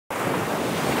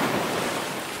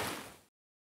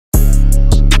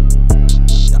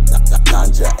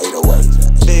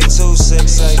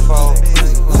2684.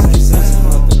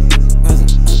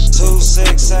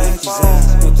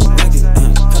 2684.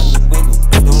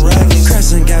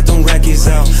 Crescent got them Rackyz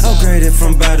out, upgraded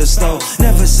from by the stove.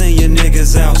 Never seen your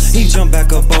niggas out. He jumped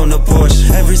back up on the porch.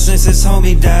 Ever since his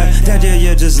homie died, that year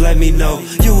you just let me know.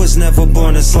 You was never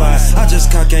born to slide. I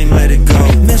just cock aim, let it go.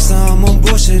 Mister, I'm on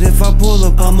bullshit. If I pull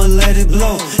up, I'ma let it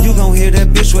blow. You gon' hear that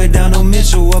bitch way down on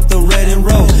Mitchell up the red and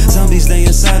roll. Zombies, they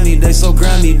inside me, they so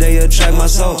grimy, they attract my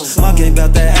soul. My game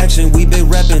bout that action, we been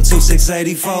rapping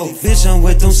 2684. Bitch, I'm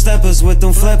with them steppers, with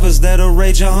them flappers that'll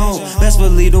raid your home. Best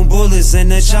believe them bullets in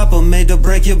that chopper made to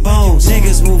break your bones.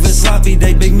 Niggas moving sloppy,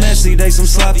 they big messy, they some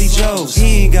sloppy joes.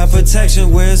 He ain't got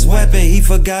protection, where his weapon, he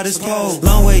forgot his pole.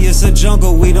 Long way, it's a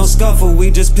jungle, we don't scuffle,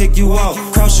 we just pick you off.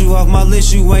 Cross you off my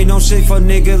list, you ain't no shit for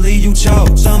nigga, leave you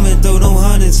choke. Thumbing through them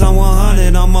hundreds, I'm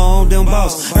 100, I'm my own damn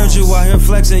boss. Heard you out here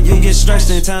flexing, you get stretched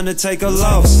in time to take a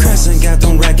loss. Crescent got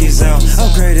them Rackyz out,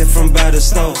 upgraded from by the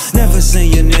stove. Never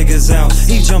seen your niggas out,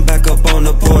 he jumped back up on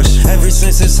the porch. Ever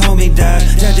since his homie died,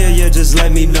 that year you just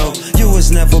let me know. You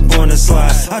was never born to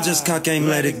slide, I just cock aim,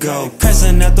 let it go.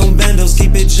 Pressing at them bendos,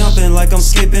 keep it jumping like I'm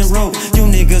skipping rope. You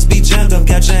niggas be jammed up,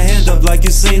 got your hand up like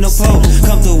you seen a pole.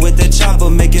 Come through with that chopper,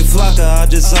 make it flocker, I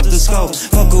just up the scope.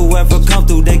 Fuck whoever come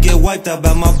through, they get wiped out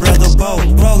by my brother Bo.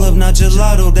 Roll up, not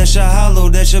gelato, that shit hollow,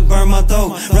 that shit burn my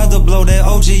throat. Rather blow that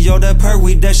OG, yo, that perk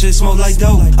weed, that shit smoke like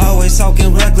dope. Always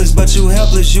talking reckless, but you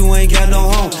helpless, you ain't got no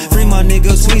home. Free my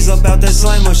niggas, squeeze up out that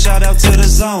slimer, shout out to the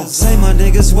zone. Say my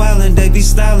niggas wildin', they be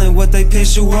styling what they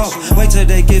piss you off. Wait till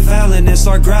they get violent and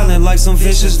start growling like some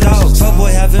vicious dogs. Fuck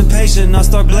boy having patience, I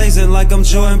start blazing like I'm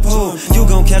Jordan Poole. You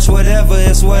gon' catch whatever,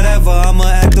 it's whatever, I'ma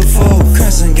act a fool.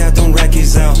 Crescent got them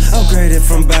Rackyz out, upgraded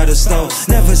from by the stove.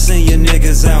 Never seen your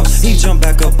niggas out, he jumped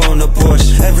back up on the porch.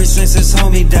 Ever since his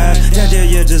homie died, that year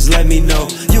you just let me know.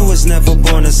 You was never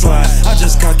born to slide, I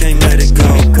just cock aim, let it go.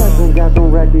 Crescent got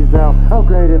them Rackyz out,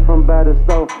 upgraded from by the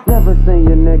stove. Never seen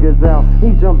your niggas out,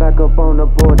 he jumped back up on the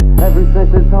porch. Ever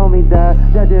since his homie died,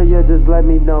 that year you just let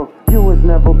me know. You was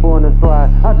never born to slide,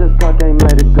 I just cock aim,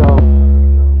 let it go.